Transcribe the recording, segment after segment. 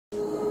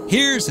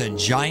Here's a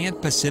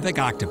giant Pacific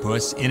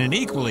octopus in an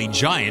equally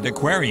giant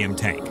aquarium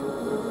tank.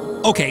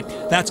 Okay,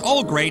 that's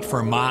all great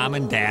for mom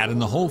and dad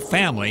and the whole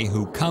family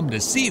who come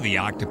to see the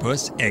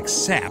octopus,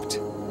 except,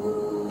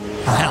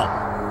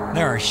 well,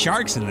 there are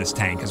sharks in this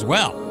tank as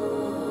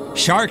well.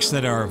 Sharks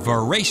that are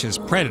voracious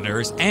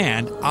predators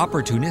and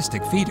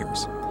opportunistic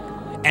feeders,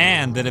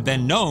 and that have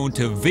been known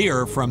to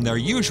veer from their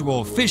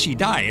usual fishy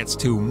diets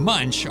to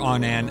munch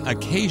on an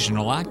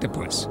occasional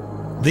octopus.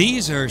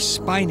 These are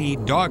spiny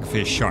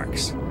dogfish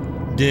sharks.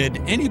 Did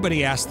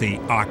anybody ask the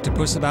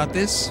octopus about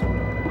this?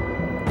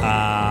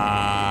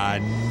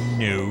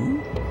 No.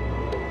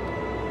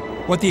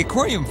 What the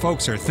aquarium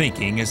folks are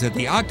thinking is that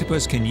the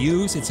octopus can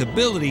use its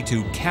ability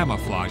to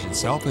camouflage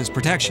itself as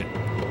protection.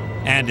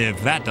 And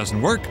if that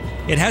doesn't work,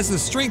 it has the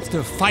strength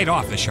to fight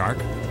off the shark,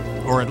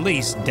 or at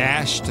least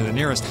dash to the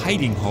nearest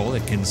hiding hole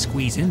it can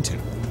squeeze into.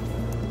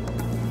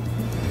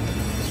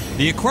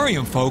 The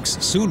aquarium folks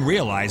soon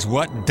realize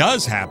what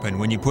does happen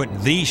when you put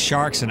these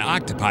sharks and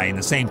octopi in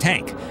the same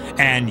tank,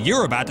 and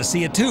you're about to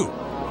see it too,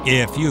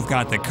 if you've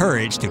got the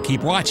courage to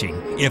keep watching,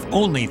 if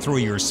only through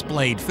your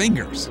splayed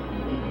fingers.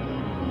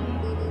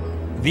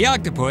 The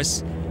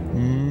octopus,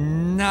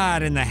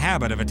 not in the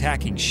habit of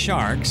attacking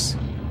sharks.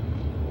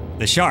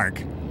 The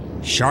shark,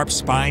 sharp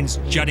spines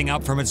jutting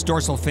up from its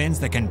dorsal fins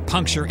that can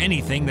puncture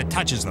anything that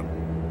touches them.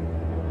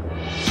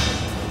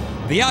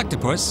 The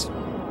octopus,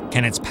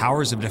 can its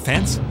powers of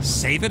defense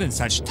save it in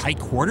such tight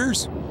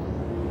quarters?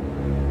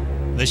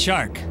 The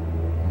shark,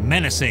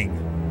 menacing,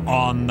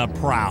 on the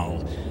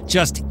prowl,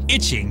 just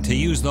itching to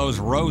use those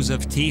rows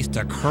of teeth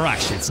to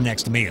crush its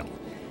next meal.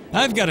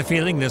 I've got a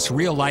feeling this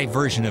real-life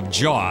version of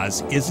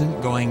Jaws isn't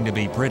going to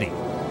be pretty.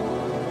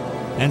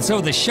 And so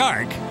the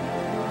shark,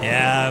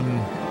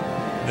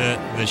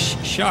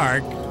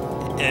 shark,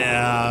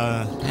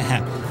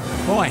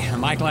 boy,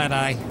 am I glad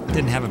I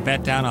didn't have a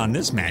bet down on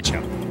this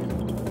matchup.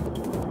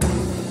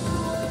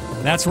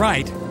 That's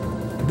right,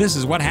 this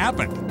is what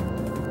happened.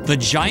 The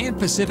giant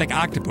Pacific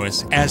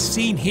octopus, as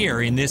seen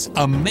here in this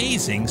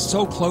amazing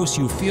so close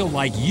you feel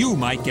like you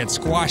might get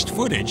squashed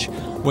footage,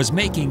 was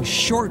making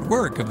short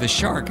work of the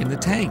shark in the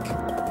tank.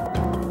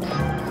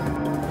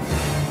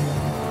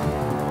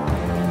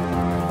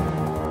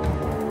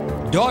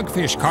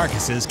 Dogfish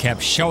carcasses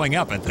kept showing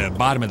up at the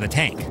bottom of the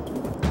tank.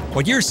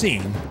 What you're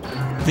seeing,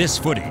 this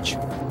footage,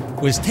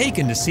 was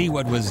taken to see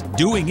what was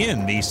doing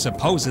in these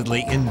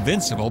supposedly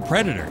invincible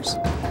predators.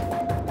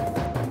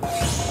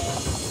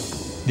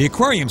 The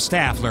aquarium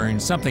staff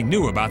learned something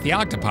new about the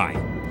octopi.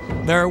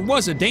 There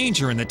was a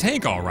danger in the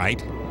tank, all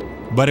right,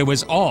 but it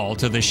was all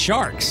to the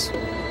sharks.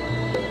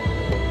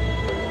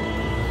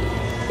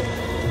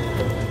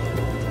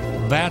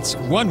 That's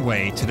one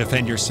way to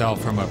defend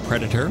yourself from a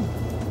predator.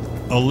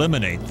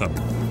 Eliminate them.